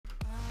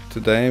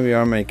Today we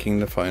are making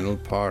the final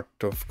part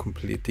of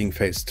completing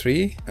phase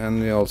 3, and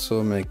we're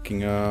also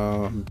making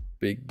a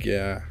big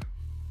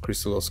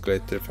crystal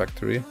oscillator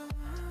factory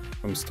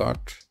from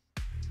start.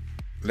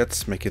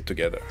 Let's make it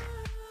together.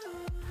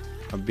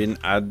 I've been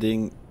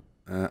adding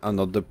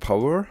another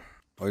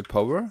oil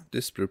power,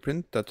 this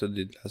blueprint that I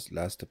did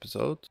last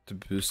episode, to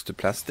boost the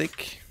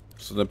plastic.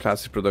 So the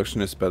plastic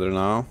production is better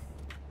now.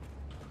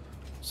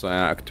 So I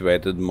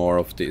activated more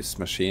of these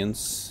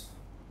machines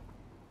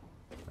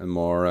and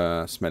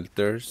more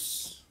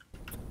smelters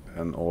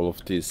and all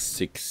of these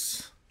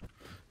 6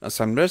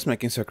 assemblers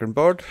making circuit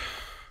board,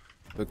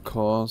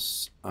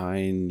 because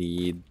I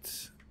need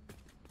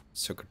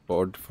circuit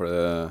board for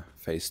the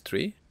phase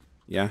 3.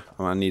 Yeah,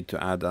 I need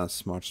to add a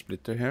smart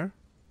splitter here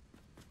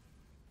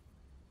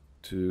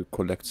to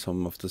collect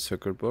some of the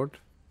circuit board.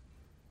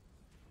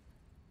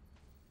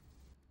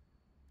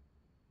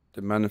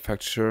 The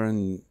manufacturer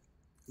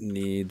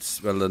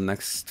needs, well, the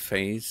next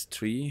phase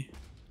 3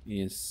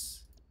 is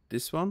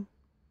this one.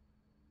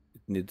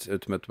 It needs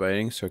automated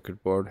wiring,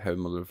 circuit board, heavy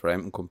model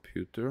frame, and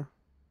computer.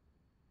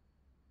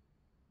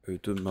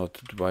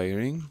 Automated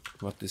wiring,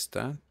 what is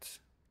that?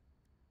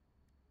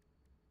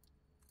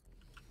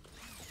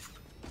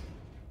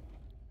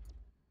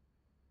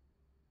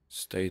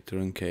 Stator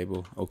and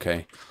cable,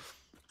 okay.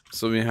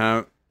 So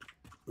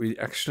we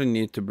actually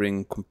need to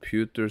bring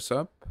computers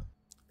up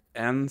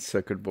and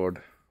circuit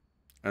board,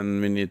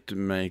 and we need to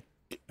make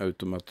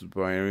automated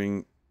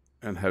wiring,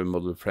 and heavy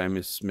model frame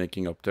is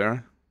making up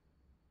there.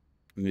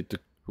 We need to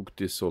hook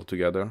this all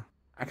together.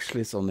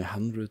 Actually, it's only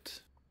 100.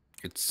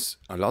 It's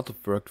a lot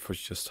of work for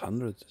just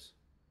 100.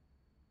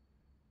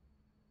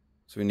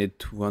 So we need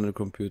 200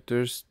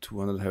 computers,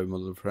 200 heavy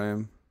model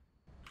frame.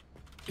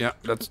 Yeah,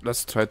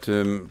 let's try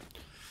to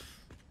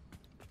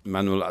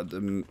manual add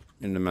them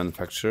in the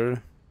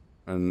manufacturer,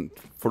 and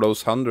for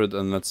those 100,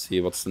 and let's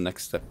see what's the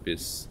next step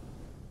is,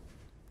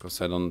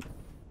 because I don't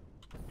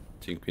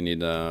think we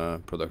need a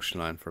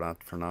production line for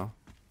that for now.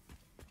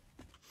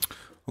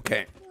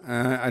 Okay,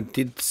 I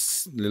did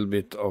a little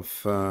bit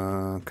of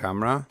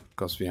camera,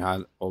 because we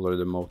had already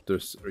the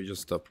motors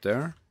just up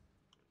there,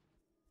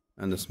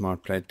 and the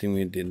smart plating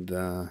we did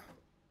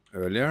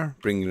earlier,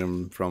 bringing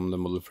them from the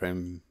model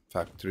frame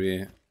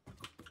factory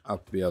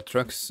up via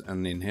trucks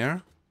and in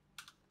here.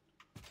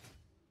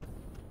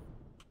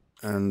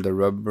 And the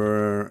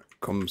rubber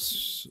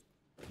comes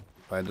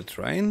by the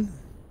train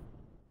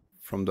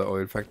from the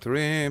oil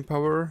factory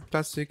power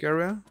plastic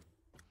area.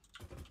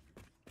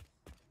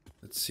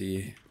 Let's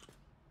see.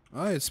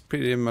 Oh, it's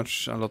pretty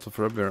much a lot of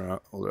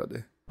rubber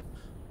already.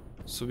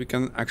 So we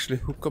can actually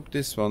hook up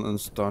this one and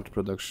start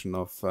production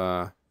of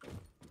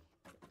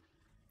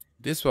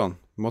this one.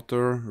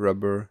 Motor,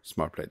 rubber,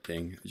 smart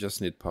plating.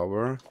 Just need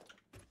power.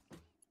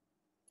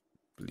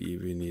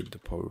 Believe we need the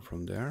power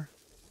from there.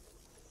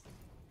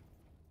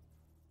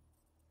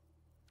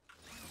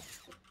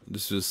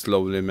 This will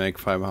slowly make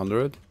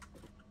 500.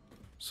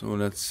 So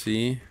let's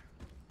see.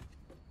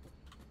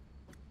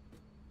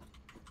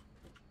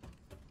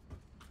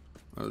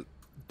 Well,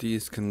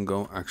 these can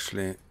go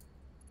actually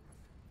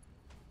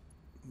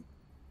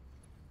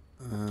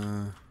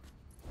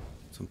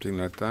something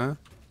like that.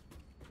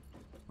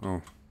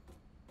 Oh,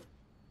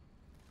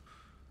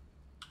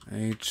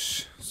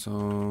 H.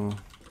 So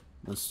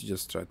let's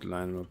just try to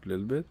line them up a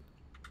little bit.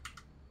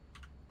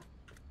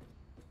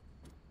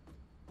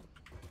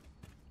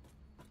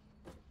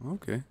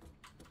 Okay,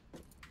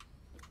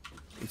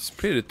 it's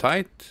pretty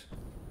tight.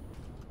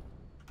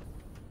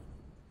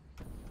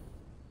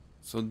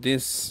 So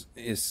this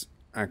is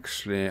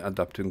actually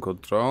adaptive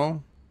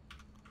control,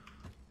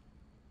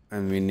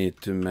 and we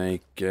need to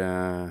make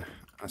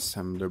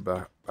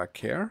assembler back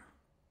here,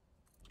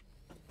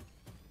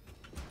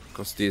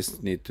 because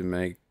these need to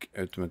make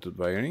automated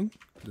wiring.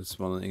 This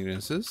one of the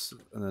ingredients,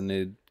 and I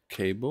need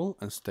cable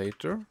and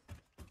stator,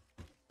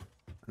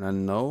 and I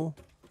know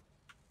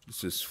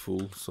this is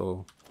full,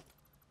 so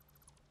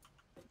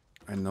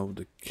I know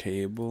the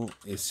cable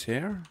is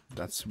here.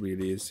 That's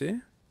really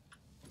easy.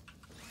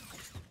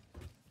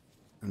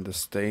 And the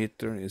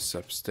stator is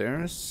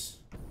upstairs.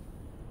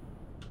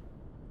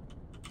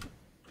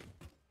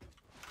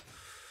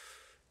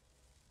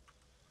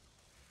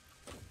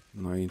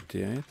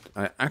 $98.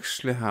 I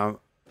actually have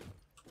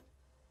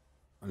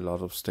a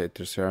lot of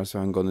stators here, so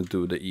I'm gonna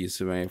do the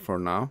easy way for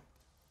now.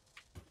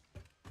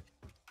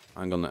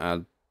 I'm gonna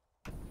add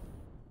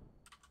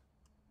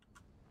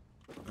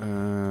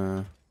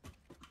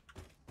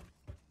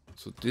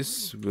so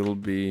this will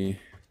be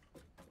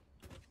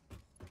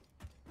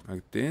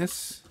like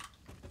this,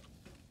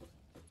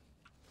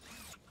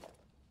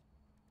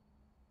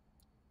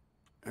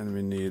 and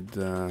we need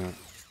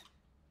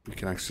we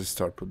can actually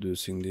start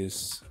producing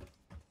these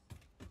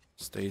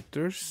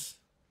stators.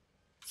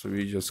 So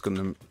we're just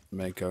gonna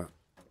make a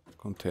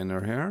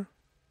container here,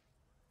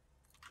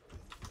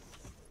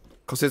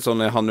 because it's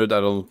only 100.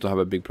 I don't want to have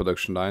a big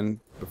production line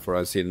before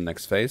I see the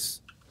next phase.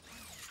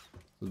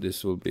 So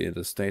this will be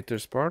the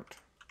stators part,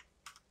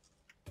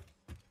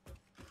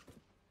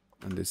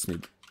 and this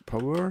needs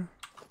power.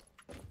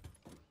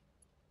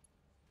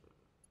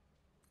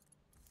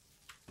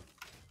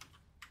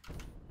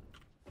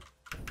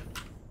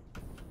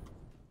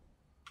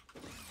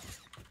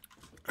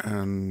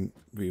 And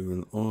we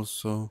will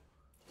also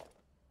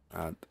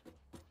add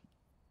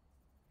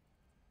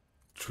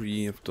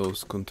 3 of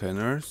those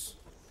containers,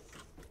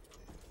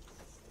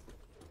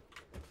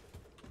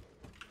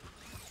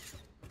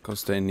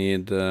 because they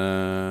need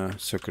a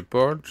circuit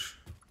board.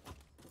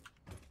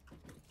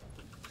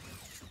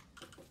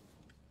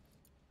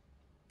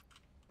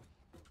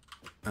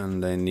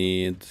 And they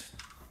need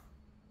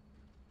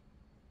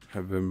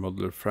heavy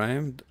modular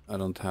frame. I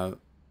don't have,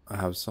 I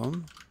have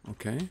some,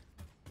 okay.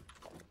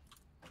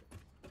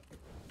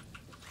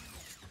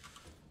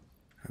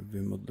 Heavy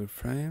modular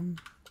frame,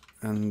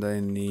 and they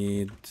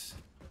need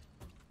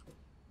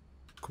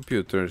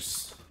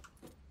computers.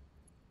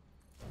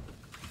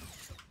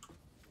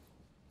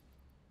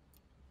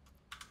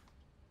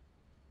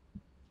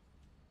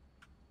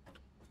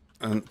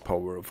 And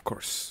power, of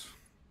course.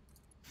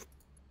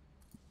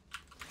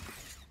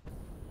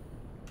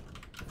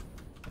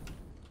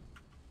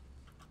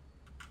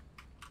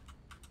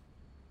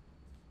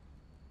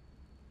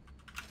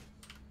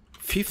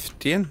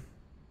 $15?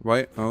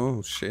 Why?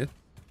 Oh shit.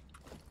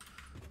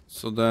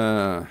 So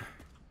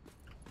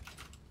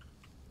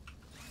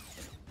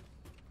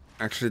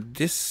actually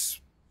this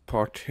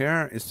part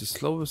here is the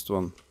slowest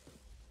one.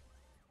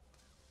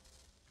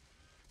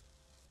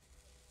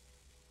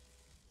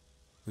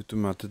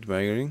 Automated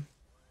wiring.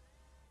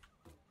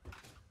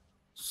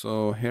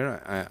 So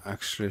here I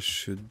actually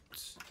should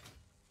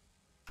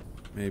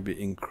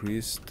maybe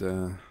increase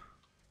the,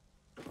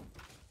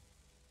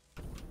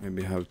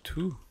 maybe have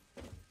 2.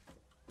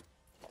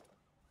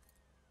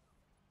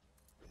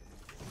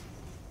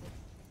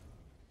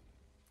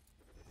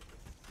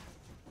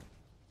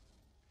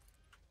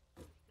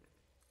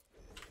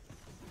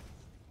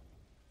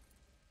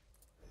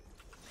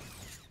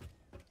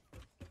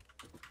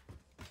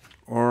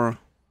 Or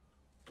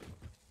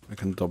I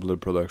can double the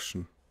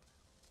production.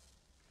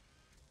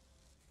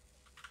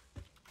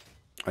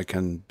 I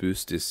can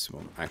boost this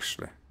one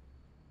actually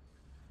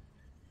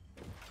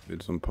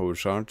with some power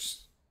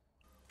shards.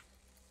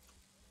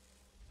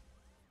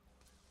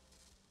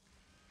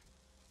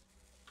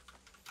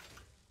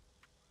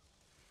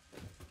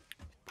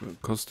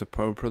 Because the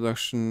power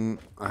production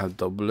I have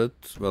doubled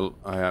it. Well,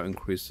 I have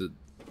increased it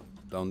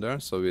down there,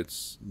 so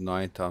it's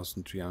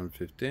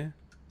 9,350.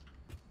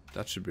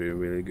 That should be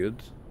really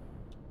good.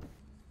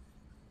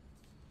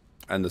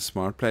 And the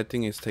smart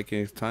plating is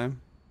taking its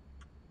time.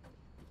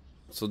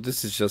 So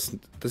this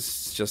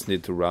just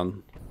need to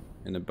run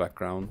in the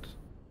background.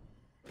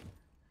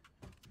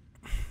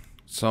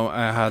 So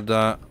I had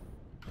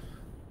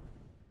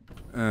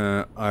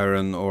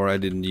iron ore I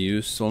didn't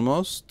use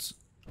almost,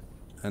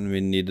 and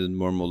we needed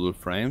more model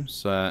frames,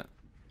 so I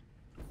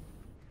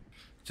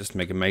just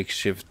make a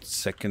makeshift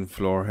second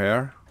floor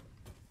here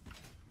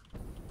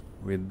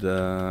with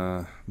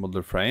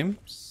model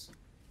frames.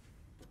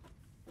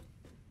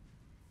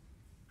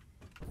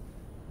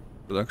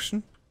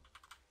 Production.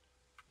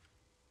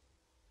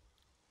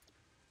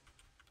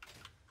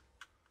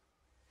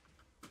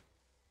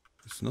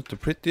 It's not the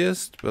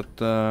prettiest,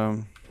 but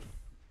I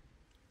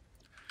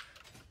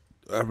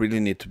really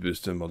need to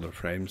boost the model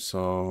frame,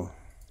 so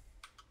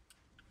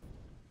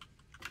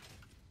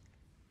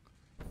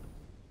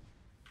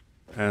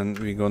and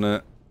we're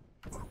gonna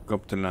hook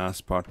up the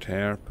last part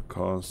here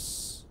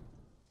because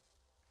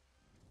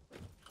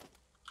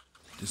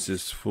this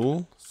is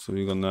full, so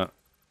we're gonna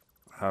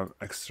have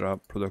extra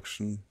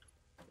production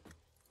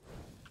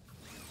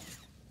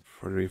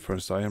for the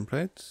reinforced iron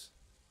plates.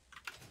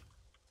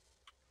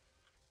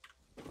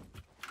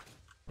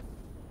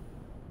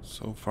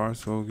 So far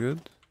so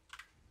good.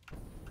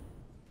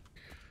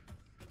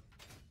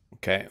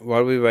 Okay,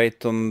 while we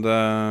wait on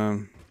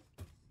the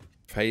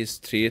phase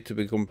 3 to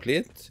be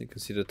complete, you can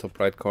see the top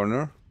right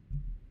corner.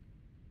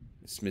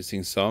 It's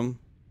missing some,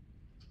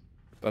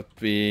 but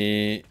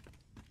we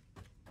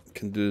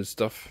can do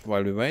stuff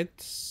while we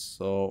wait.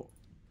 So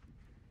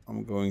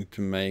I'm going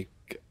to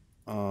make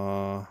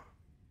I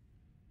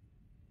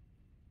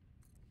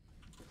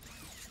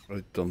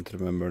don't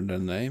remember the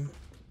name.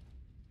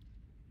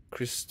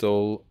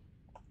 Crystal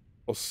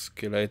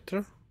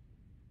Oscillator.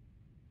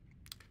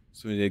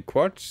 So we need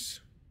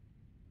quartz,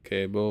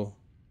 cable,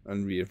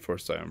 and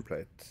reinforced iron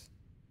plate.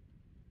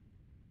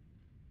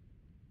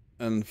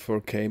 And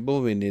for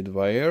cable we need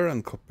wire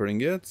and copper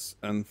ingots,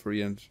 and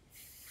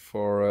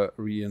for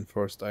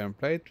reinforced iron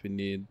plate we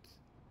need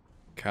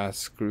cast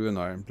screw and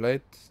iron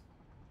plate.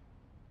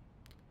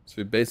 So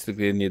we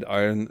basically need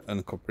iron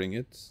and copper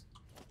ingots.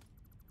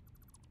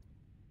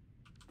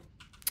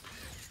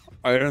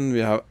 Iron we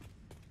have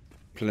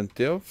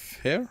plenty of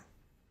here.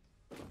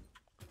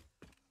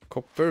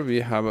 Copper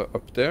we have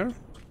up there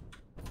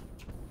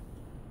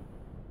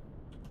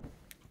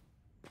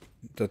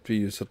that we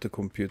use at the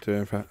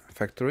computer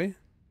factory.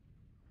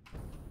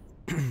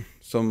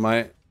 So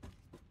my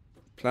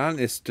plan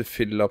is to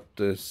fill up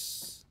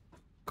this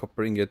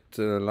copper ingot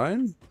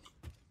line,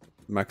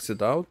 max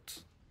it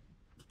out,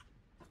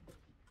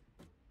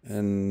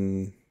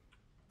 and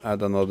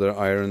add another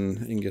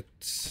iron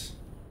ingot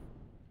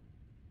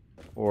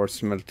or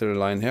smelter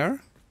line here.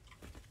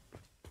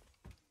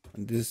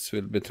 And this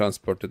will be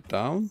transported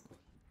down,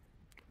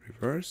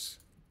 reverse,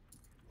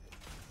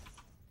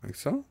 like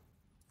so.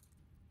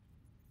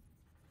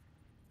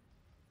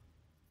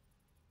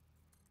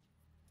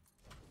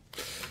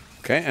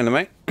 Okay,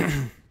 anyway,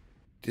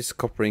 this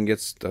copper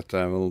ingots that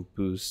I will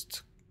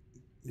boost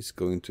is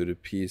going to the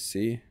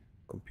PC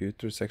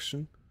computer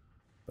section.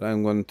 But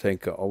I'm going to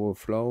take an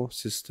overflow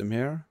system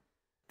here.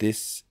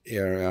 This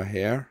area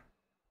here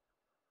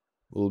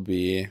will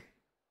be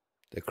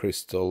the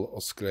crystal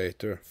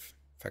oscillator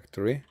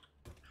factory,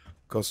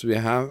 because we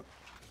have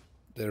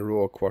the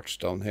raw quartz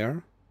down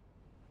here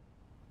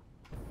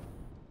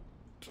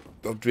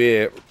that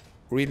we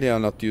really are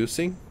not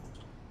using.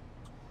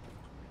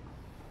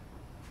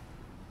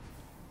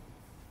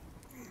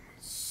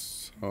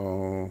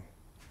 So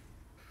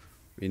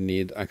we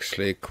need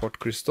actually quartz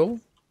crystal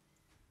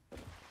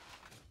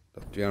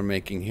that we are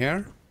making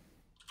here.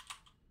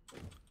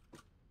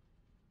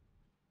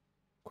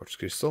 Quartz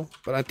crystal,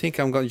 but I think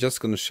I'm just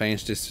gonna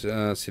change this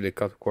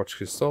silica to quartz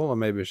crystal, or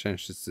maybe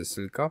change this to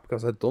silica,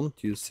 because I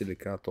don't use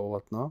silica at all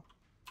right now.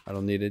 I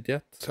don't need it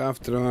yet. So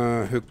after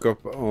I hook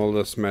up all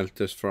the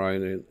smelters for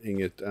iron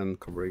ingot and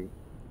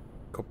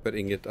copper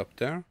ingot up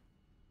there,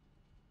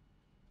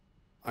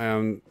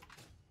 the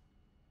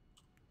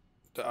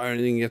iron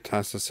ingot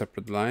has a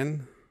separate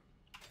line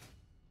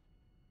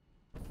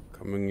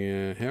coming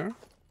here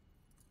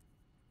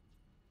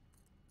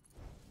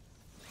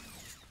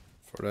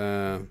for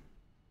the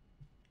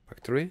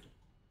factory,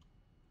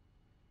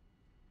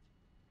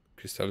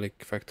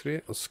 crystallic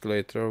factory,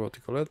 oscillator, what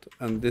you call it.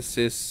 And this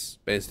is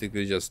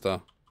basically just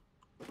a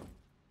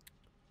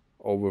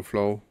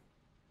overflow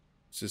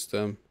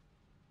system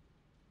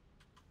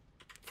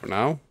for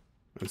now,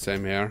 and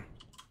same here.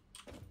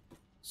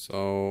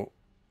 So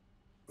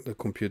the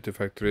computer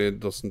factory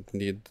doesn't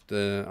need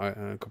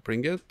the copper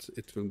ingot,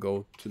 it will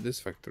go to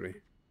this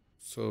factory.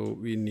 So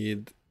we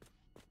need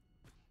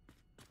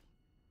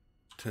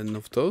 10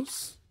 of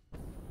those.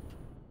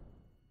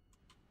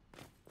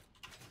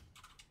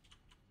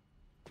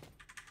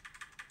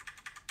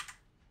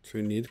 So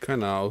we need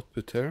kind of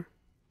output here.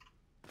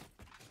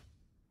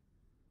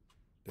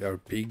 They are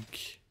big.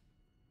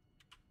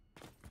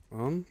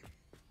 1,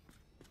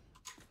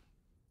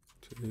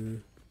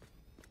 2,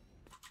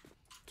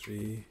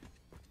 3,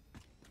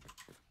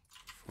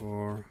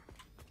 4.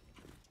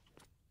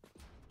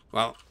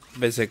 Well,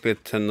 basically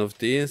 10 of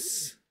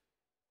these.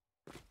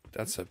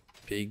 That's a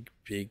big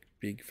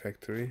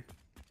factory.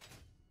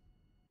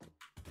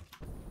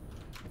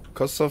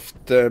 Because of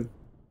the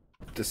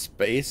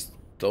space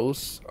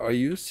those are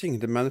using,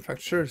 the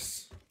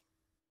manufacturers.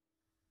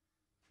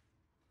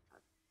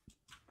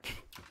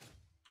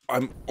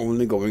 I'm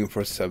only going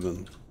for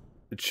 7.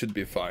 It should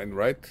be fine,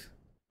 right?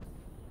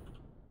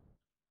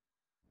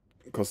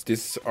 Because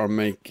these are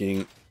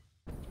making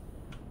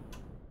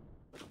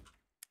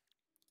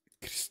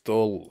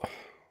crystal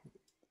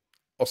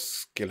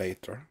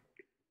oscillator.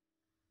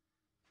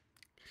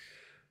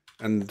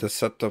 And the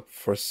setup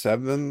for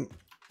 7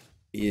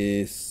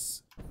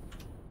 is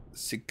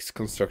 6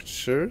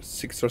 constructors,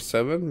 6 or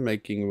 7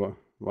 making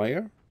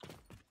wire,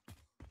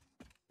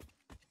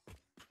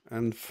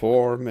 and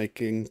 4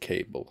 making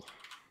cable.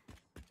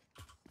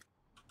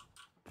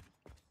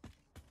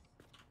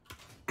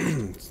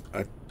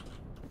 I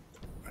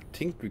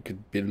think we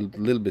could build a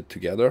little bit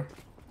together,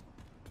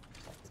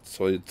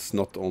 so it's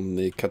not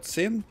only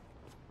cutscene.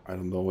 I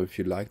don't know if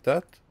you like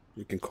that.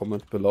 You can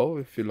comment below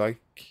if you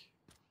like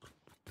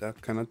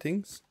that kind of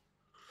things.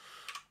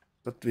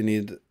 But we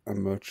need a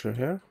merger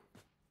here.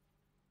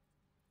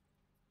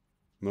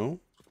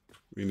 No,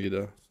 we need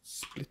a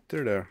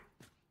splitter there.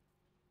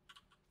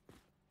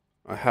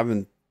 I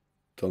haven't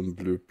done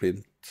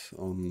blueprint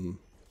on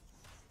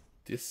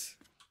this.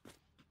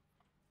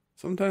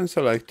 Sometimes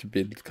I like to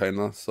build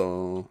kinda,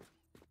 so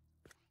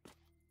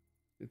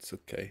it's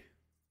okay.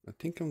 I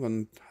think I'm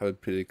gonna have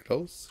it pretty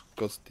close,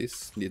 because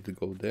this need to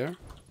go there.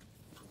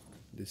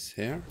 This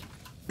here.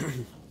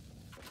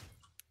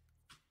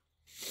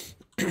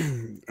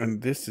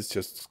 And this is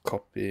just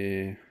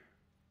copy.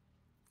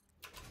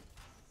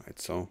 Right,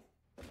 so.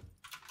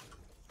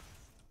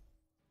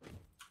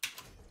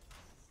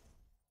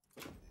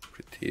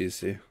 Pretty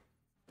easy.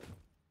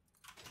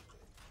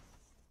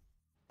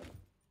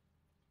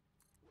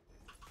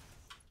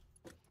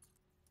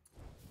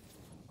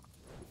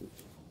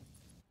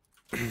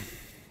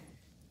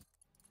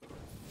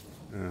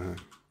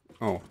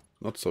 Oh,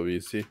 not so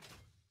easy.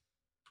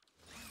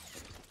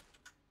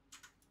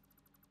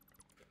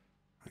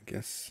 I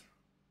guess.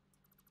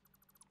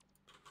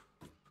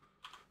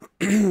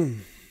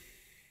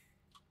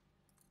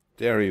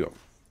 There you go.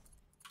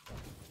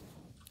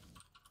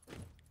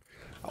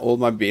 All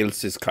my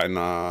builds is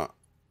kinda...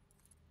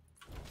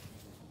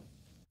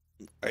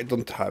 I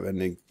don't have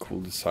any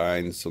cool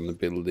designs on the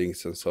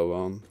buildings and so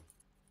on.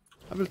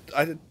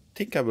 I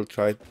think I will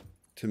try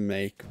to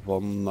make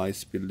one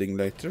nice building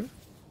later,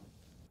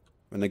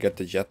 when I get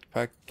the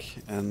jetpack,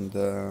 and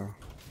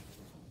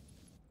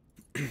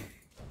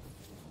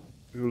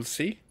we will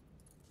see.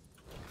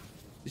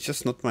 It's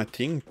just not my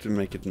thing to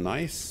make it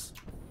nice.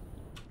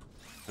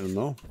 I don't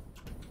know.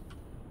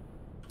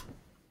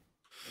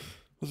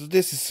 So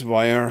this is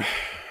wire.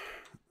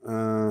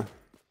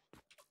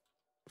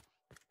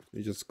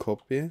 We just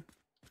copy,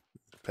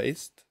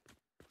 paste.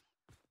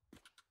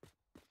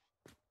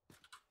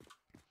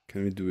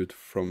 Can we do it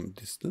from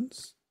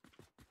distance?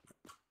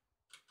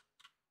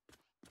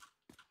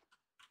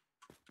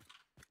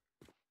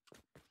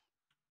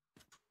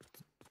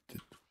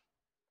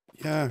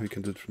 Yeah, we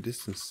can do it from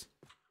distance.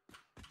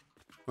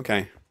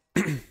 Okay.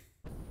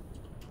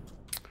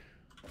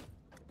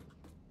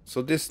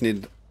 So this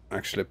need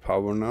actually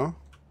power now.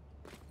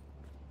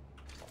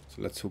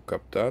 So let's hook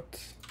up that.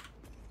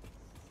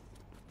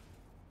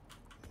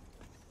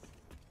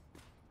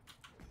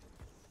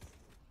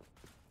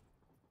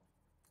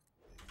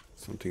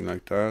 Something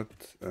like that.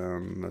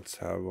 Let's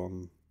have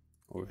one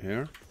over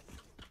here.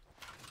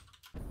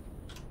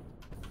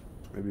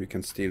 Maybe we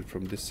can steal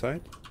from this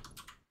side.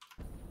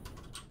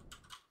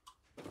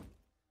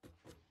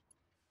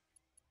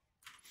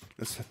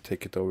 Let's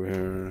take it over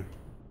here.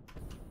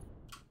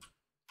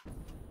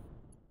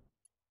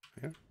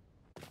 Here.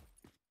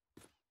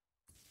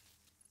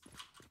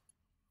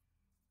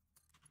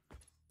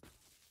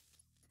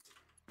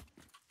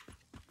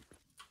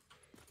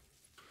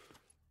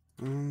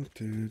 One,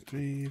 two,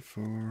 three,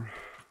 four.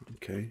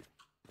 Okay.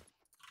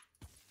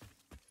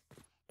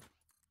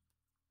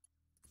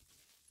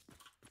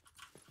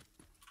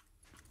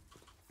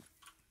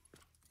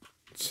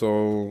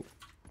 So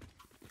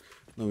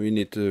now we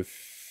need to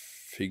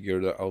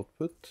figure the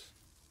output.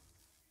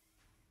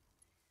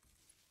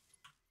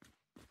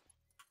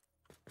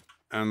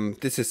 And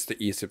this is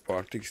the easy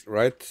part,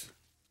 right?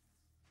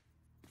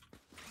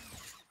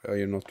 Are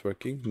you not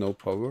working? No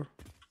power.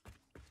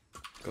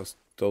 Because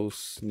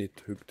those need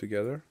to hook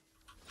together.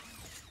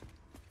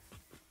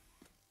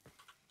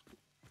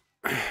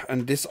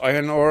 And this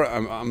iron ore,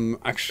 I'm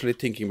actually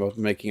thinking about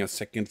making a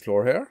second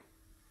floor here.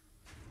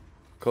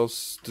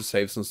 Because to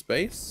save some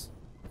space.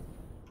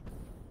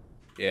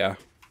 Yeah.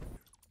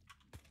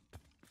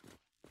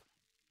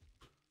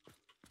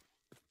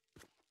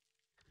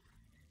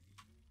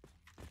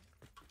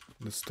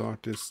 The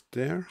start is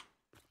there.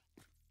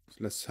 So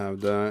let's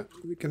have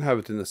we can have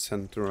it in the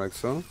center like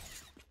so.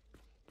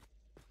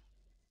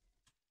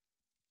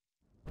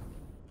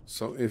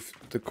 So if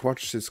the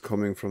quartz is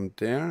coming from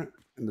there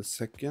in the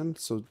second,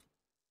 so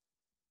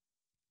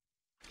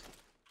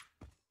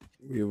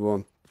we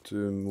want to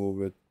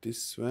move it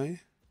this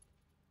way.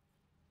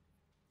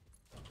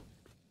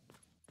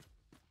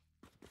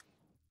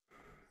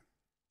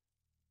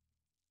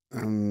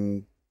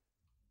 And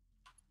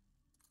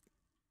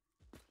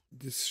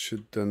this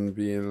should then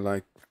be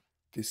like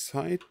this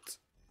height,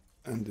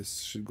 and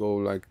this should go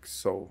like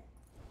so,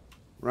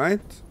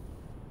 right?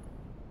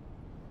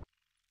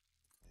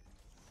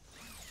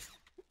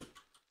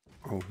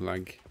 Oh,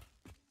 lag.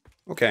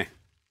 Okay.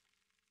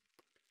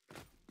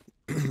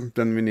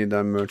 Then we need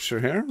a merger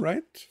here,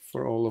 right?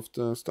 For all of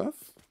the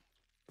stuff.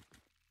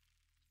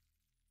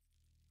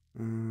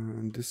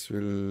 And this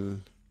will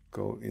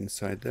go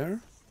inside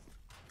there.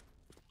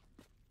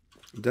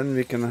 Then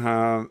we can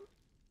have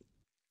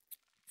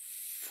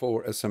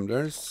 4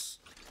 assemblers.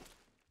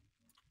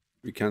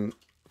 We can,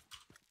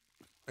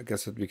 I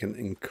guess that we can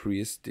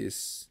increase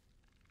this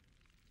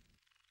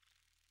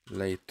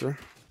later.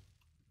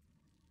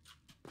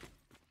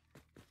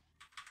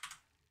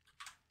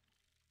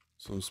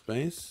 Some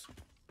space.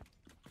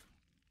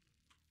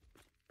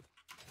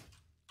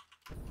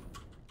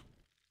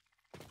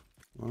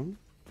 One.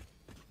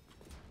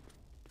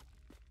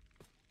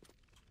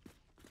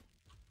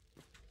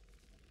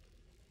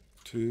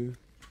 2,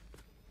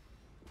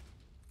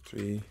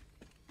 3,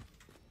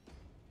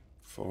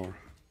 4.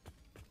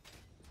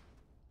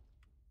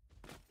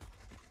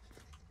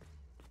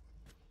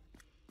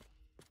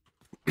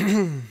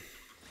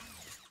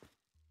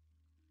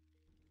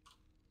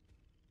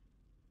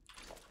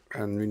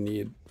 And we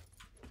need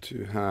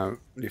to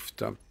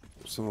lift up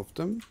some of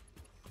them.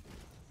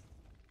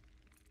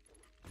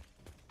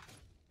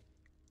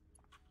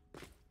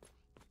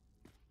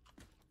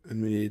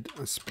 And we need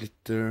a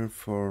splitter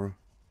for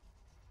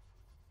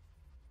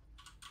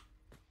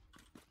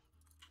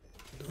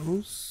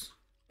those.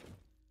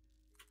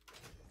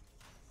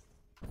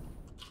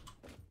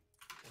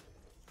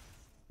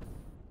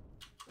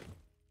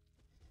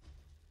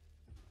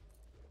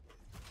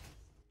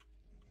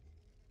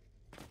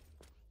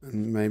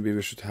 And maybe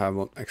we should have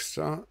one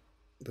extra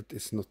that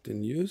is not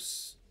in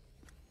use.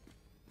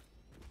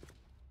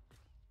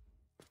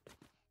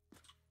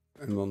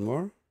 And one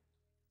more.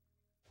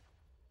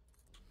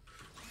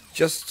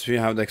 Just we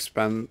have the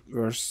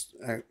expanders,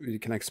 we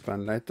can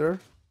expand later.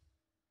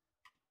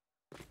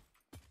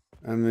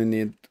 And we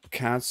need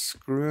cat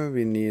screw,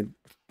 we need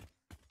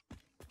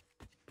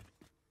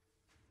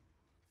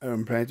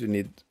iron plate, we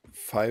need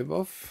 5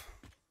 of.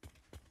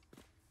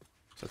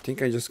 So I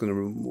think I'm just gonna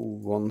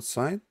remove one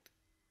side.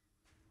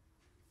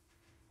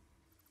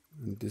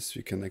 And this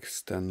we can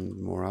extend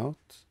more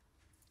out.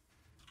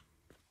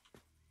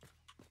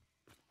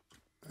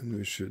 And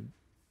we should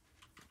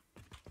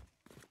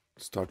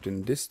start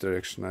in this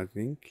direction, I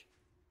think.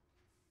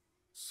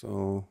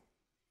 So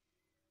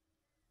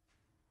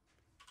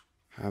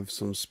have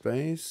some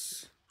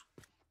space.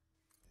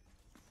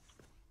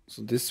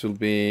 So this will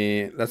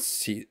be, let's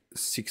see,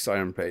 6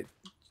 iron plate,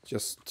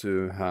 just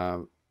to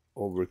have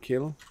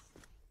overkill,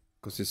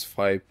 because it's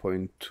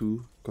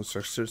 5.2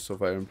 constructors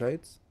of iron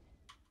plates.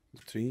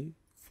 3,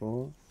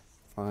 4,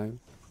 5,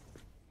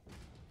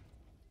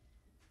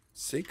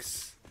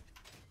 6.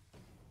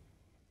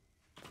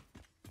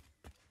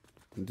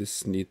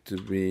 This need to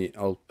be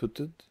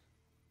outputted.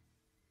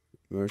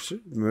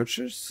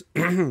 Mergers.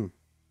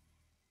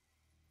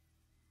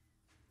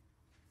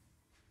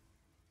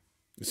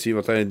 See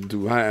what I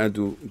do? I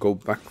do go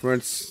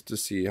backwards to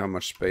see how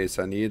much space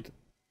I need.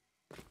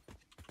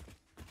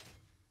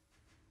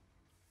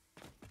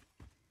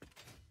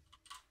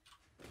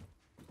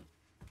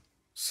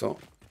 So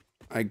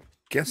I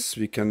guess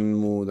we can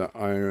move the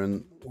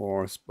iron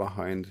ores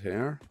behind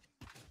here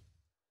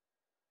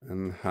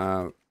and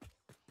have,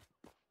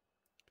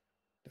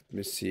 let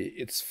me see,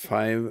 it's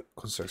 5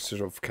 constructors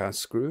of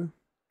cast screw.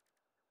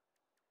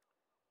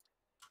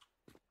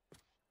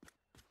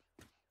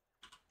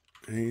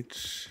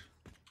 H.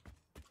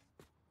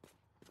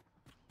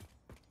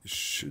 You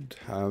should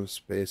have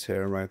space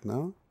here right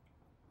now,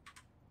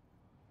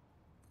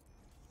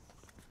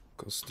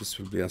 because this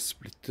will be a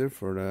splitter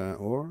for the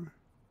ore.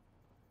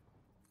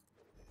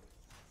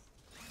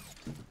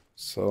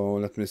 So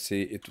let me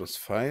see, it was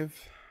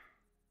 5.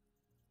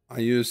 I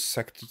use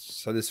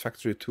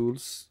Satisfactory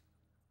tools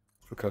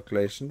for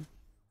calculation.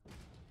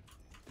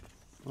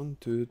 1,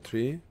 2,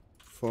 3,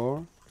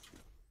 4,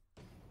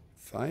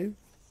 5.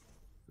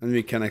 And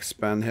we can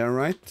expand here,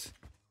 right?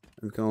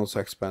 And we can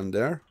also expand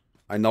there.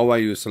 I know I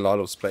use a lot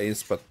of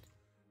space, but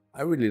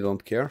I really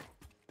don't care.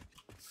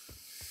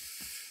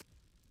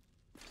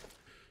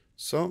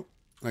 So,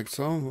 like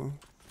so.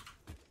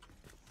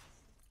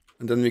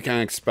 And then we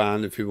can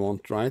expand if we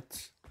want,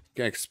 right?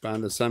 We can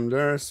expand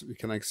assemblers. We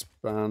can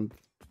expand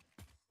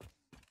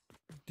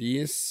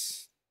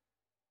these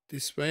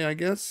this way, I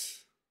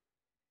guess.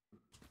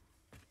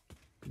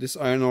 These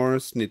iron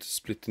ores need to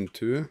split in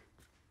 2.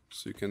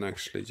 So you can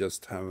actually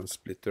just have a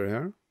splitter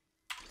here.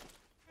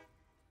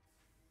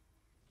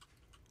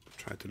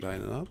 Try to line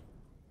it up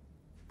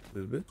a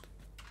little bit.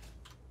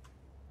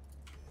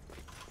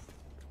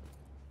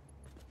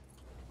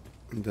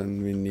 And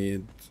then we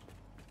need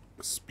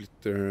a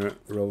splitter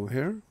row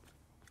here.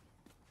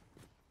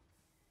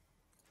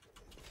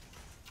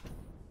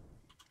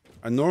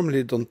 I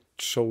normally don't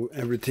show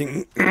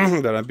everything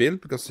that I build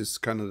because it's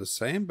kind of the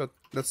same, but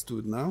let's do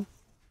it now.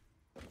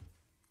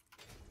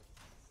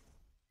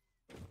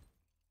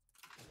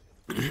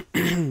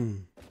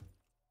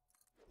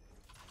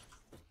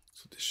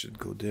 So this should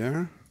go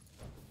there.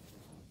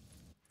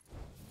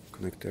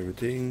 Connect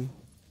everything.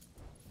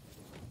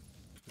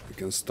 We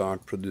can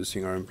start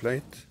producing iron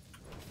plate.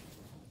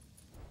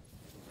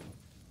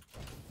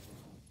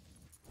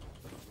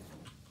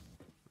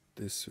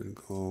 This will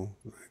go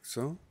like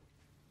so.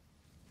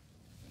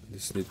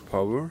 This needs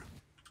power.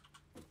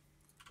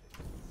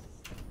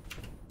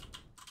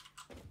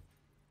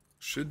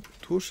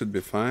 2 should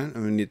be fine,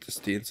 and we need to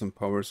steal some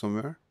power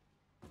somewhere.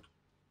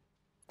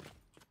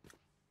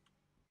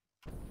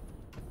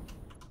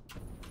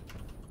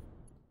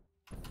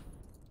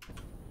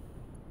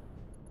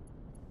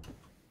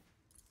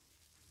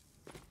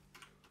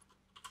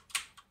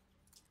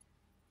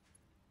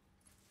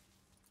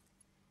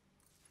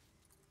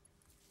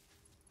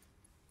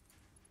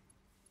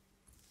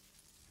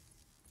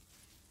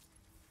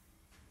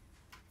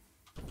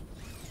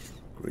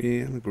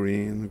 Green,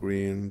 green,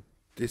 green.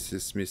 This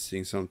is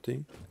missing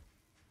something.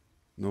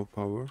 No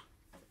power.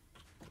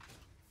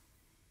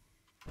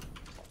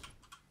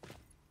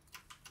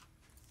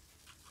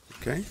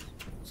 Okay,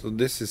 so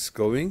this is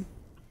going.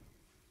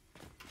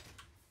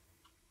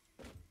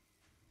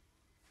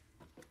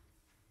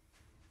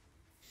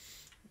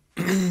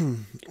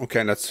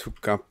 Okay, let's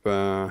hook up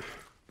the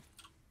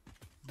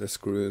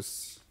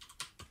screws.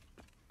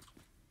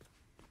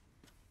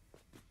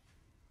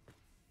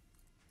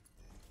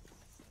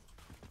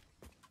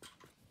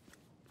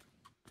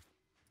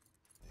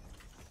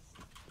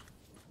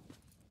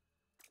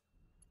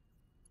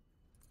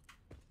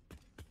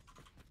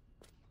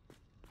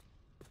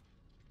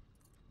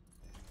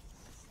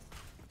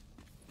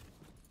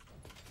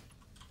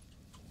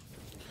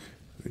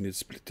 We need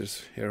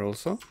splitters here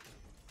also.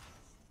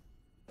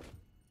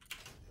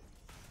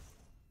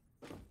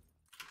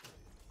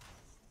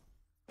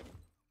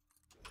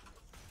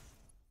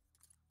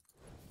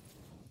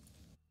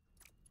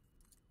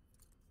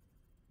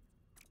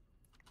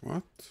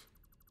 What?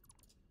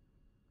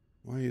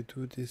 Why you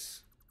do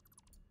this?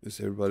 Is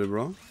everybody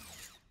wrong?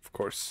 Of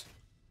course.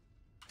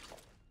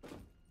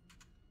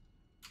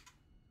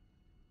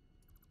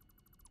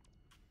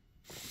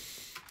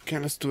 Okay,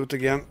 let's do it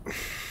again.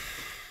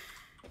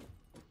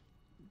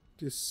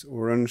 This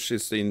orange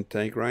is the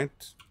intake, right?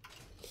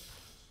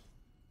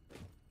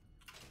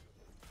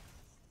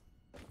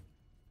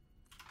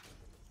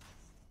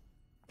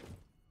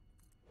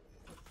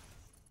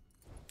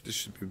 This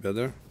should be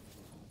better.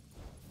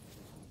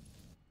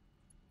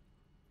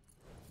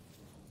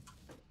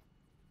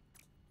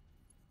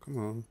 Come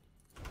on.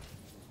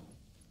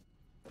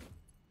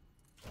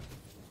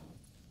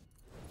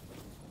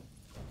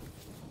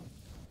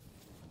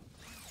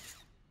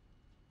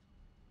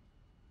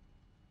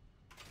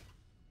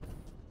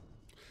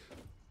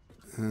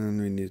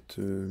 And we need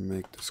to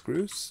make the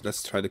screws.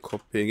 Let's try the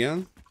copy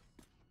again.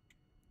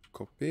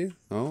 Copy.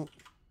 No.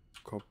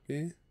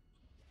 Copy.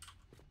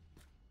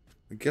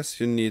 I guess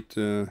you need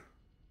to...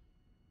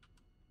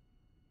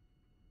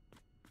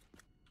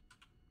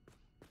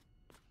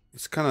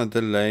 It's kind of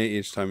delay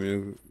each time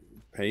you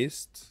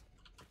paste.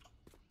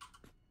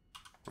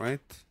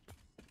 Right?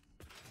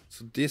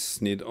 So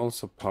this need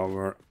also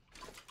power.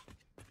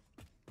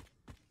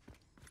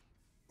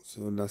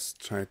 So let's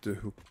try to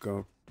hook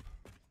up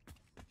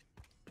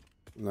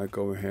like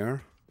over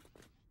here.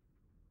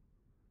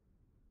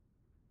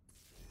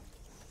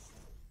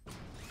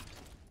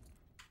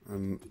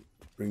 And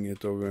bring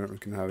it over, we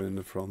can have it in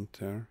the front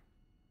here.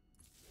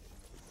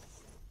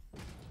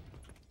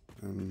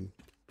 And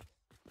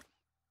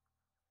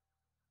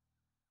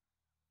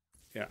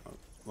yeah,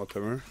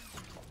 whatever.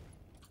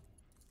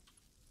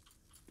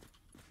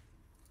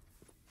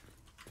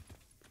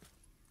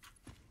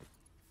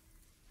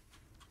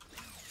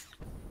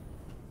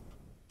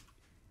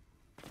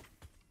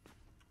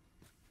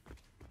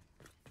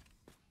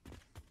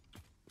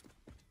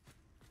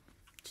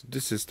 So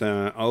this is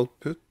the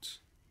output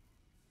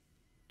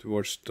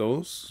towards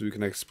those. So we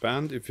can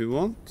expand if you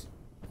want.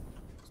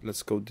 So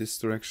let's go this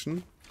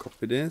direction.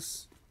 Copy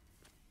this.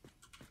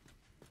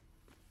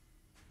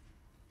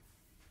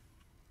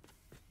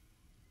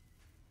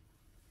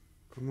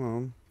 Come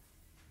on.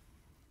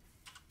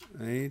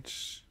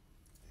 H.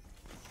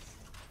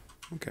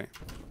 Okay.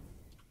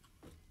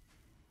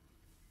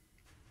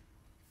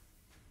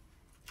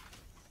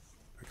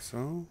 Like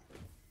so.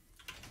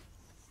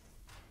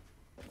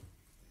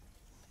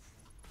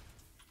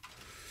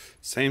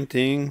 Same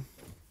thing.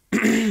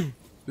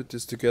 Put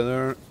this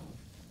together.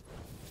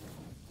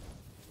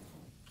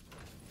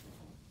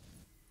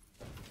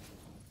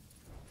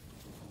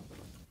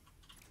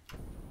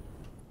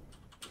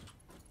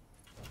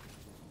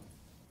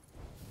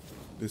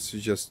 This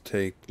you just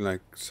take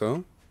like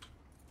so.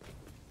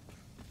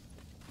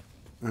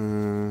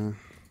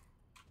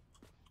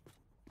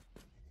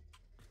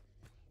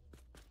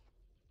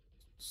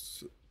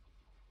 So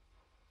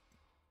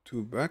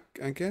two back,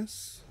 I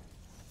guess.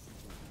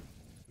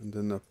 And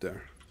then up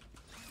there.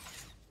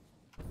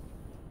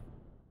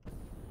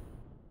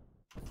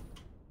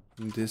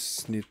 And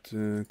this need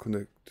to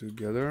connect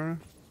together.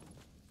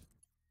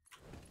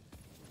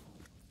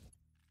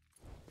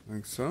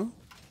 Like so.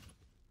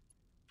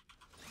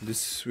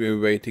 This we're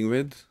waiting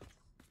with.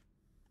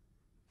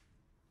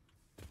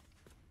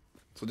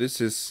 So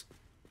this is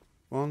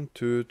 1,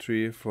 2,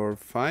 3, 4,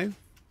 5.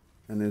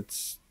 And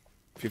it's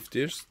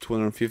 50,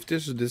 250.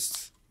 So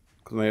this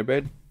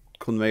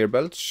conveyor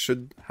belt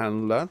should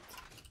handle that.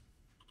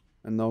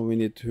 And now we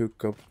need to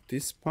hook up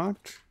this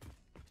part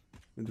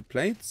with the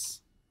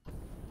plates.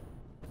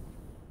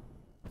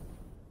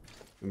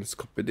 And let's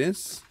copy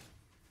this.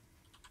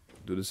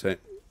 Do the same.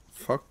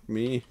 Fuck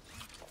me.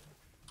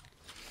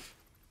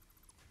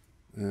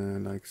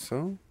 Like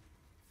so.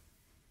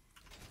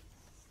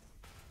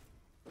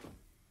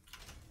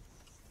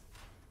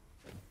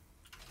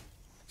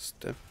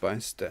 Step by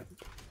step.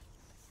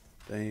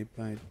 Day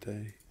by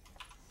day.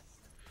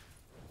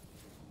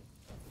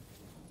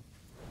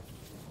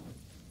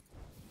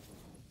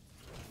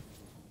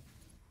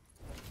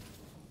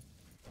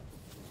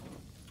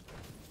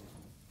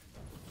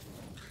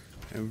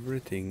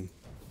 Everything.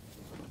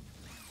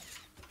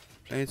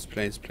 Plates,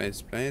 plates,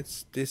 plates,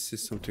 plates. This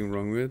is something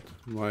wrong with.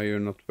 Why you're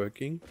not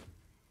working?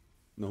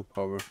 No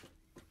power.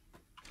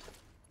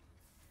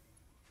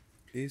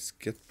 Please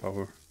get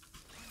power.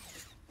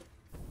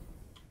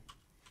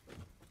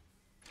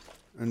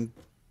 And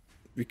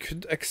we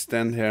could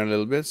extend here a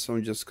little bit, so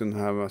I'm just gonna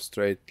have a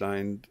straight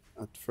line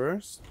at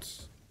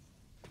first.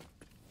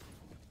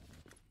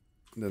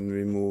 Then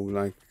we move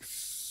like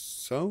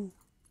so,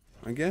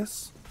 I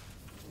guess.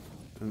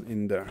 And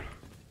in there.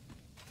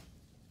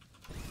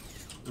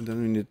 And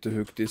then we need to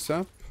hook this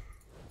up.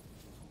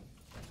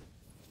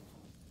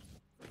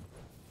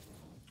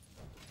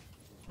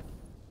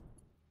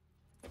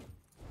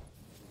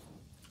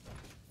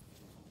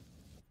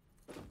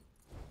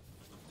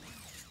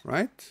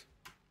 Right?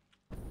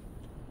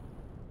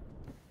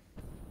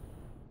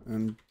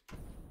 And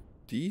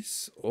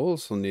these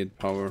also need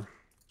power.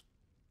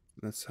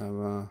 Let's have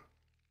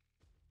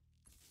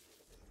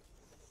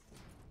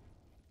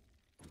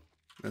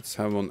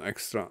one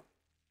extra.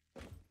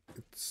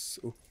 It's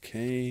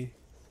okay.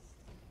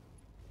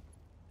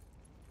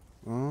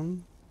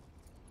 1,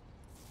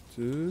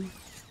 2,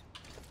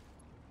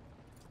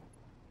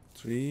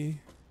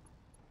 3,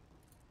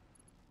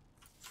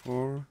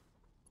 4.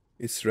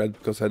 It's red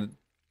because I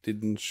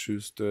didn't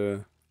choose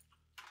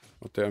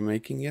what they are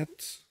making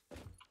yet.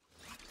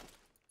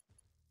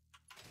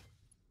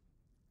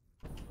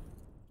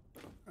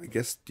 I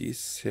guess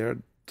this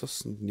here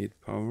doesn't need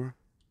power.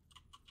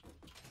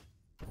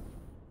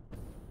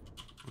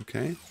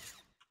 Okay.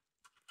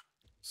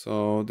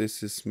 So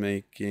this is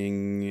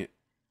making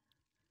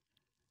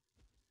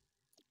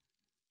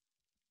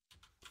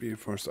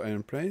reinforced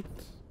iron plate.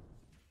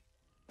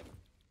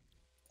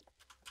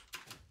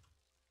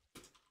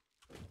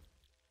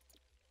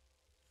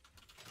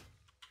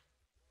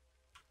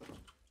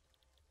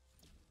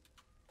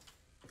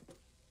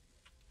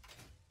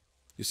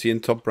 You see in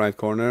top right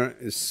corner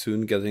is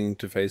soon getting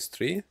into phase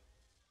 3.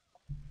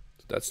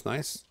 So that's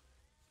nice.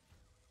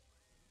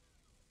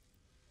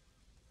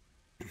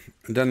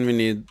 And then we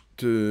need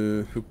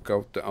to hook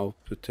out the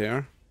output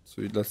here.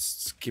 So let's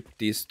skip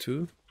these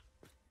two.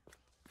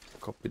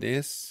 Copy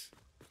this.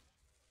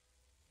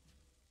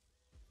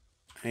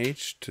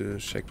 H to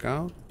check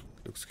out.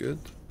 Looks good.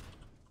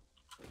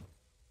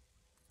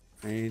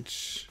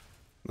 H.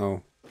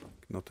 No,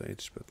 not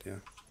H, but yeah,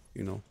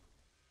 you know.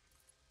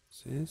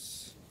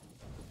 This.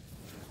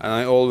 And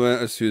I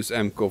always use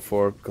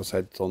MCO4 because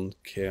I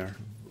don't care.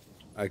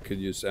 I could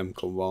use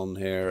MCO1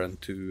 here and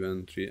 2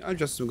 and 3. I'm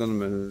just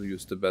gonna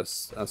use the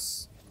best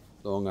as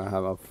long as I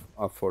have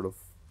afford of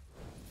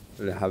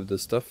really have the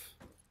stuff.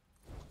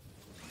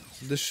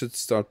 So this should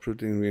start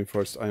putting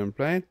reinforced iron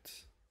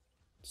plate.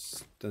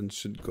 Then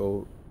should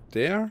go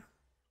there.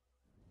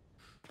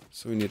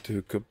 So we need to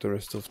hook up the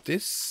rest of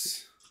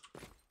this.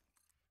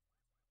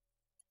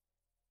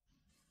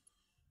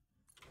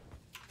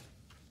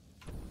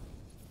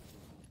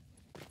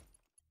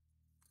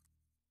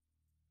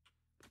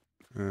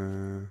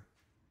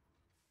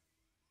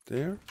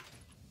 There.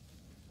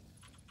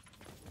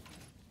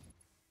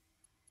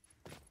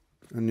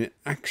 And we're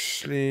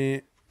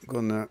actually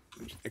gonna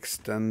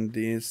extend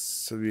these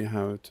so we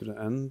have it to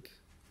the end.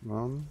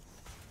 1,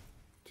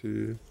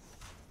 2,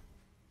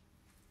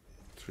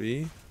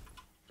 3.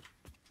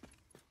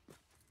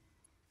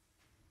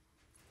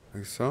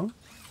 Like so.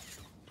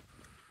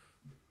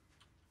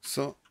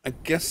 So I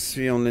guess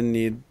we only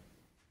need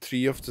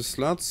 3 of the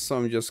slots, so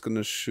I'm just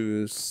gonna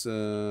choose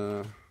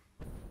the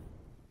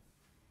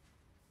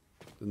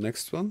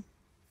next one.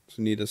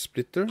 So need a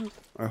splitter.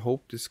 I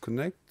hope this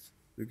connects.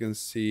 You can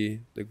see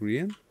the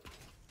green.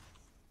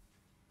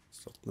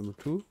 Slot number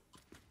 2.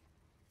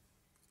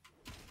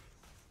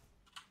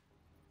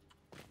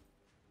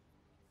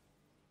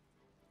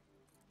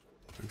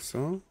 Like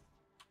so.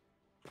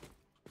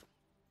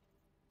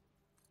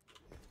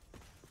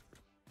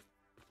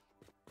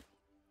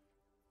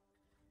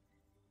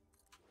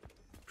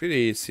 Pretty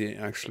easy,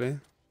 actually.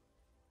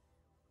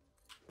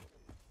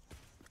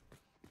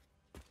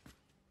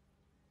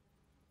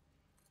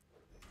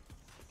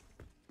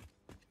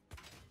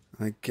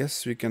 I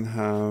guess we can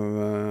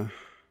have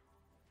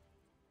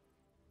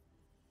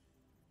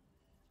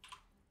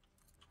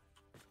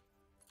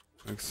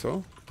like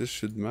so. This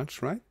should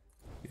match, right?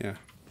 Yeah.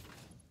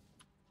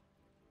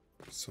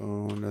 So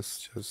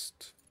let's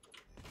just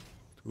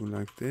do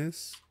like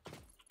this.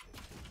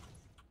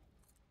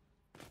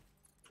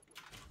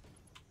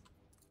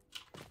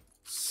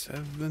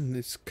 Seven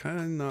is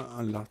kinda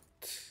a lot.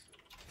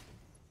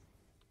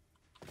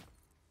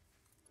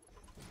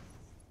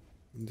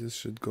 And this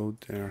should go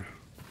there.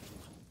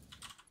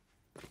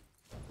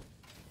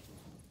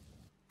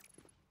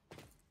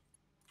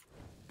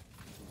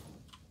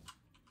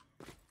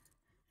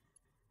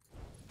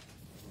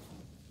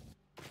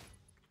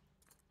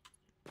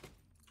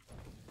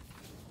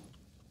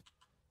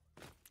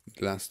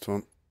 Last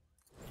one.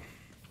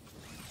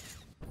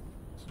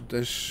 So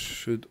this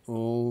should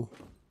all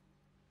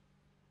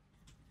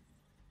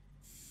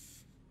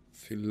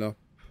fill up.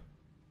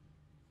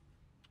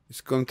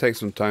 It's gonna take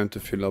some time to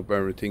fill up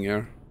everything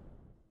here.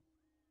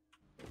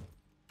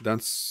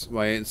 That's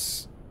why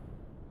it's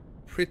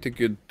pretty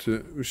good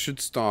to... We should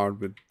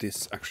start with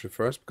this actually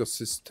first, because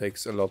this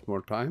takes a lot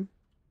more time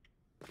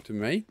to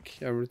make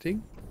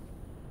everything.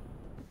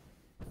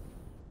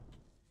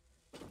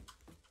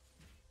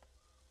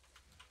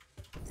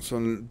 So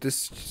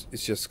this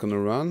is just gonna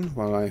run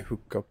while I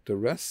hook up the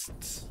rest.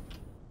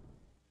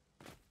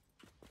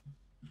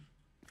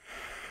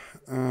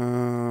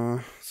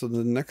 So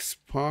the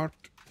next part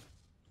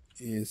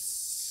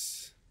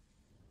is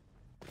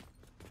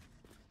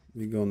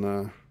we're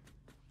gonna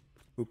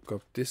hook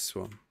up this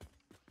one,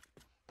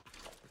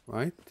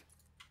 right?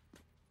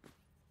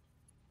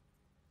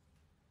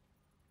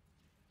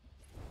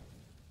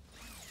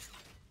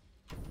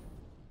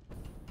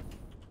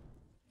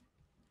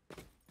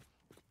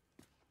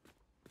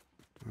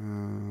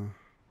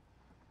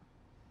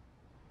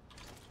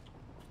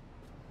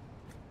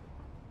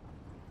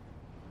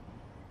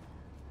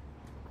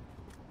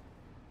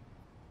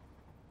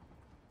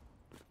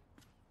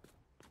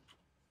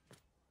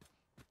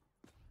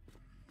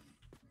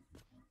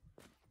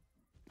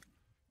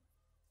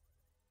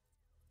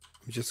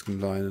 I'm just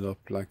gonna line it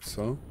up like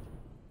so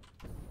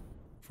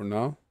for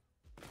now.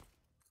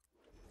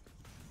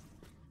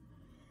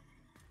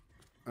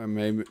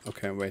 Maybe,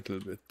 okay, wait a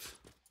little bit.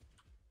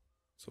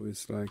 So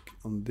it's like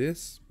on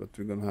this, but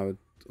we're gonna have it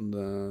on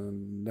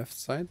the left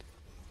side.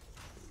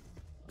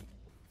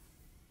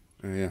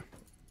 Yeah.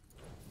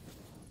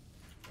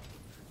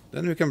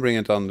 Then we can bring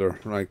it under,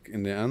 like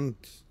in the end.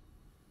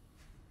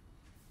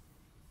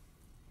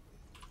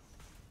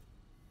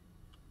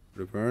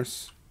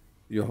 reverse.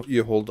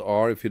 You hold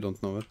R if you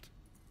don't know it.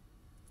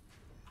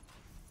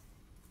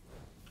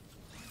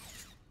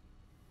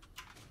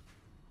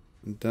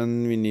 And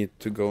then we need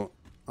to go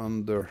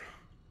under.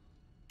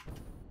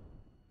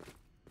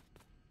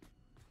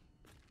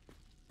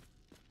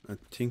 I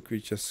think we're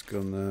just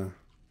gonna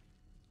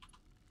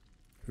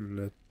pull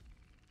it.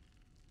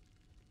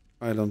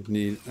 I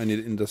need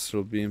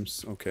industrial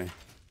beams. Okay.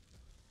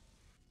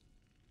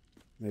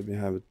 Maybe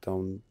have it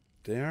down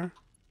there.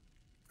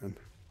 And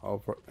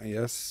how far?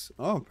 Yes.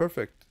 Oh,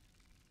 perfect.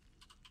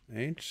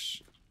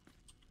 H.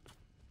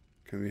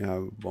 Can we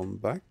have one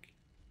back?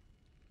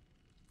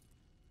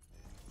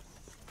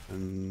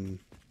 And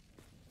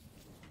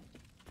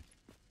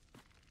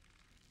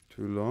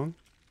too long.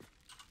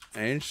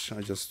 H.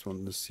 I just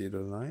want to see the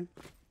line.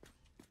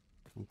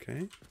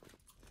 Okay.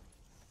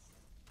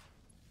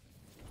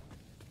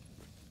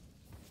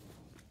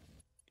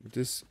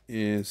 This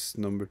is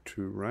number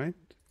 2, right?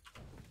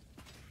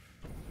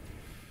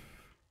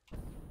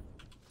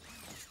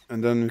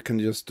 And then we can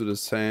just do the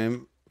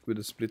same with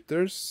the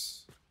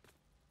splitters.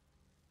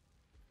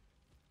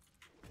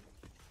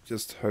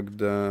 Just hug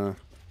the...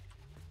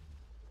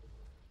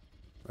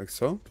 like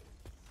so.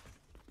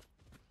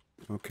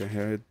 Okay,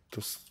 here it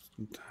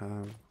doesn't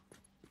have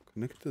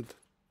connected.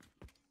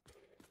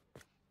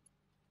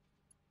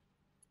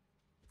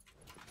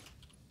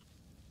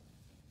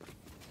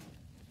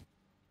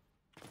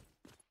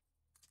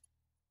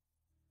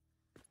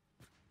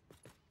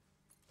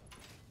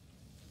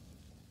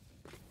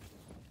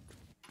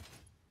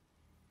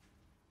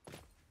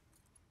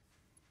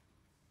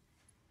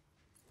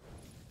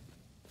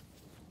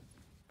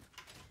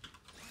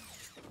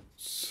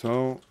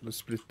 So the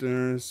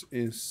splitters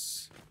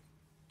is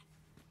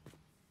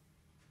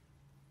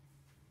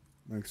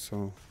like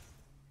so.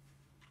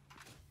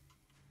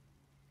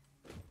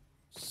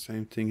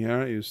 Same thing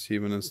here. You see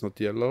when it's not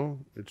yellow,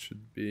 it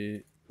should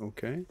be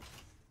okay.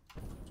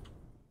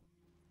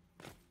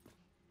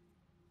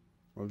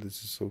 Well,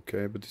 this is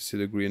okay, but you see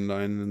the green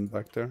line in the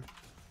back there.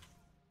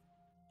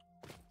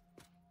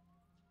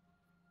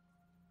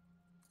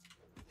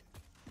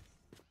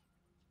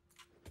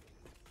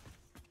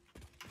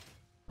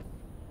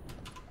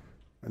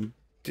 And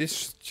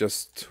this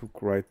just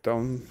hook right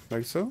down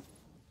like so.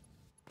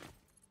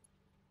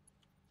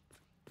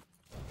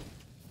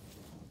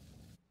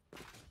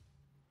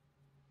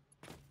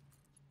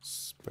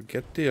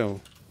 Spaghetti-o.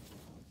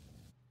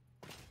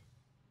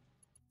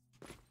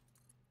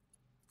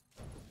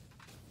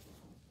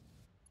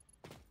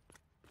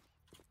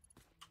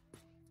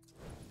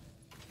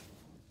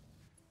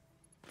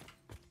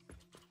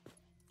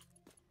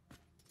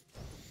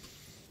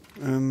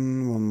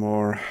 And one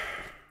more.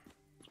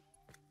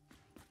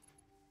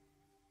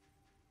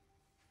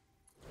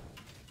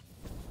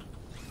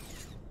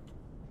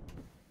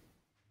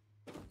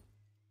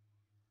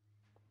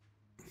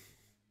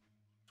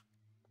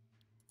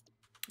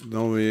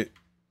 Now we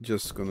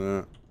just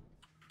gonna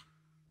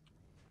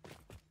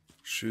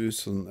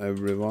choose on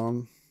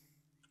everyone.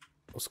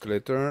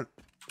 Oscillator.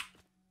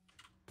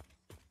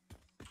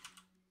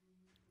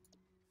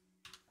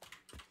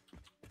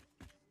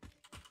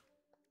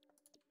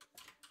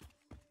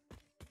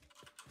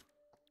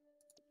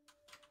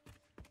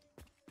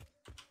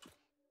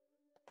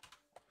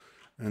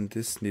 And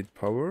this need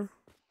power.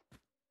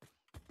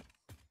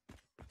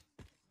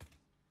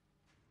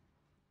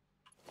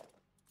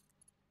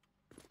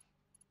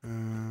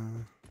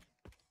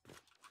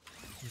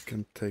 We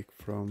can take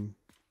from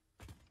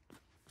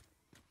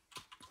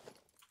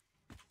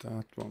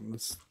that one.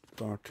 Let's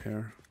start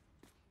here.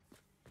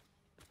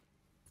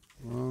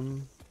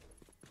 1.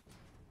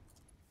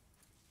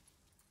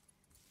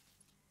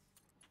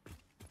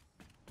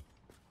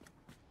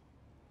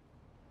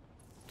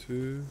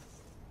 2.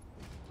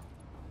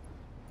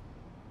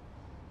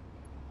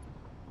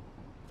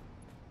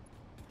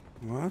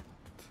 What?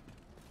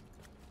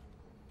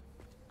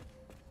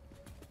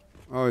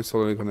 Oh, it's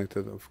already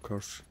connected, of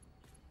course.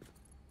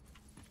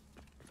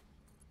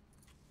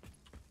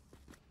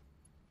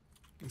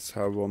 Let's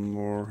have one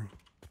more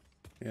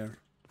here.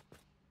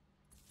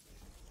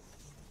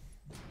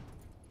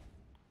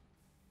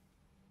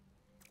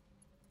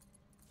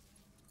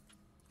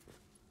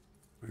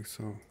 Like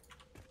so.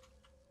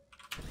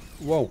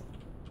 Whoa!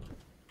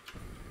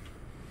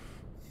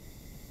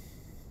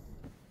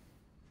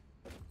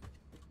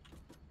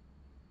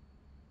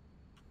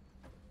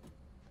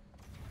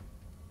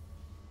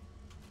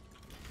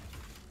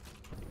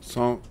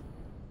 So,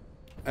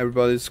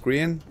 everybody's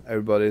green,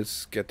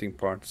 everybody's getting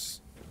parts.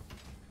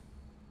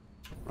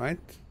 Right?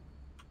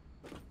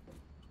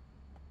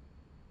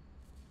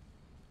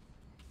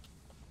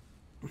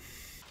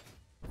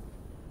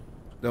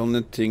 The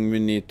only thing we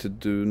need to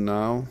do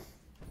now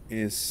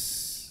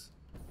is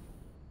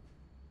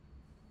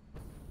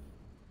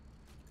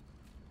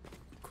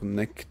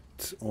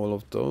connect all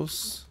of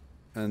those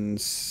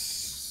and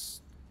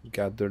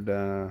gather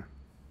the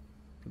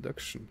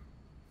production.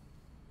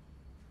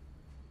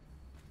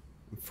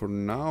 For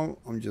now,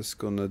 I'm just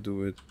gonna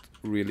do it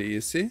really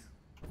easy.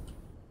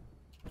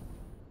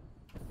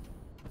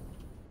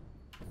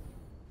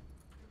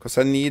 Because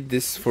I need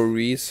this for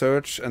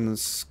research and a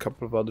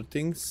couple of other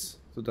things.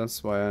 So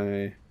that's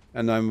why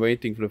I'm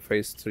waiting for the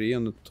phase 3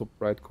 on the top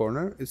right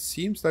corner. It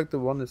seems like the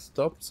one is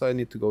stopped, so I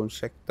need to go and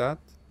check that.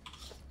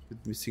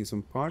 It's missing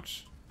some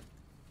parts.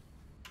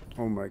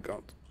 Oh my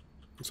god.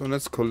 So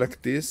let's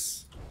collect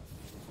this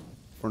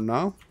for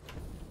now.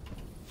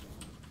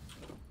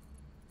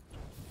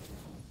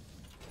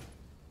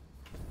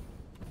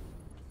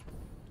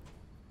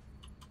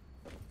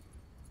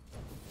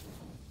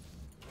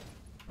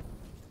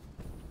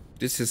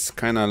 This is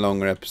kind of a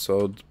longer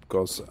episode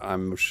because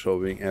I'm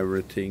showing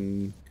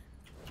everything,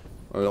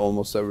 or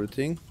almost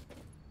everything.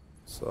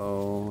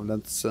 So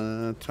let's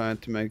try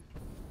to make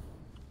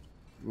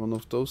one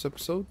of those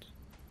episodes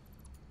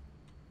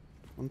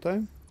one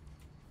time.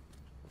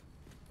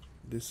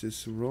 This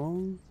is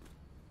wrong.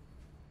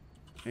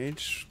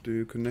 H, do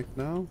you connect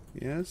now?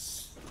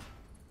 Yes.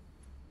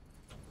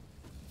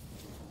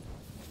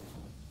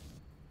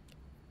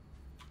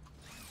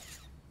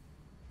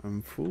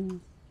 I'm full.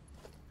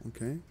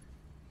 Okay.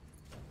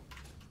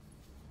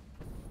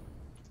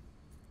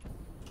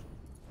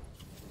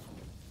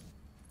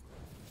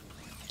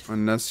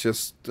 And let's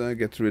just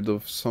get rid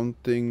of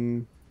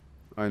something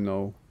I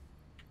know.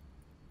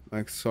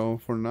 Like so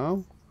for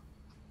now.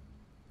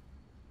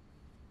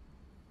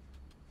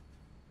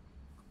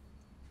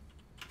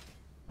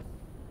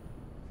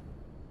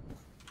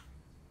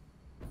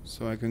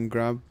 So I can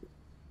grab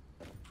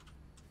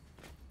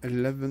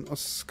 11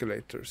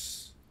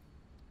 oscillators.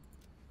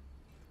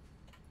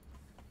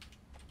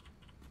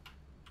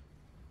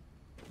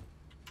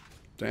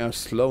 They are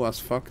slow as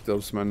fuck,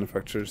 those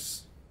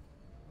manufacturers.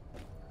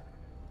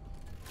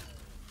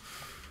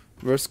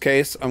 Worst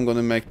case, I'm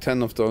gonna make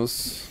 10 of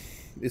those.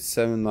 It's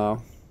 7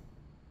 now.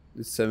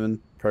 It's 7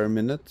 per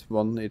minute,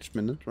 1 each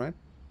minute, right?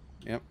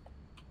 Yep.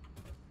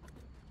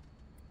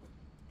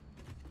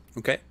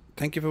 Okay,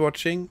 thank you for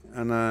watching,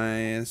 and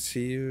I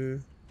see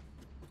you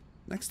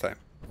next time.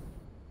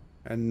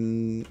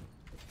 And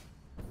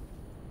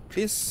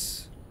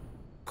please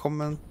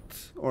comment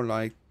or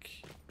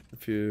like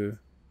if you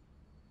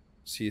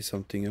see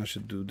something I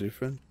should do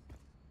different,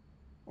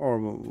 or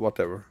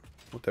whatever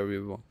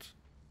you want.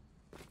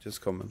 Just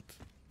comment.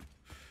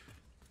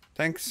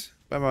 Thanks.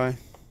 Bye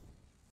bye.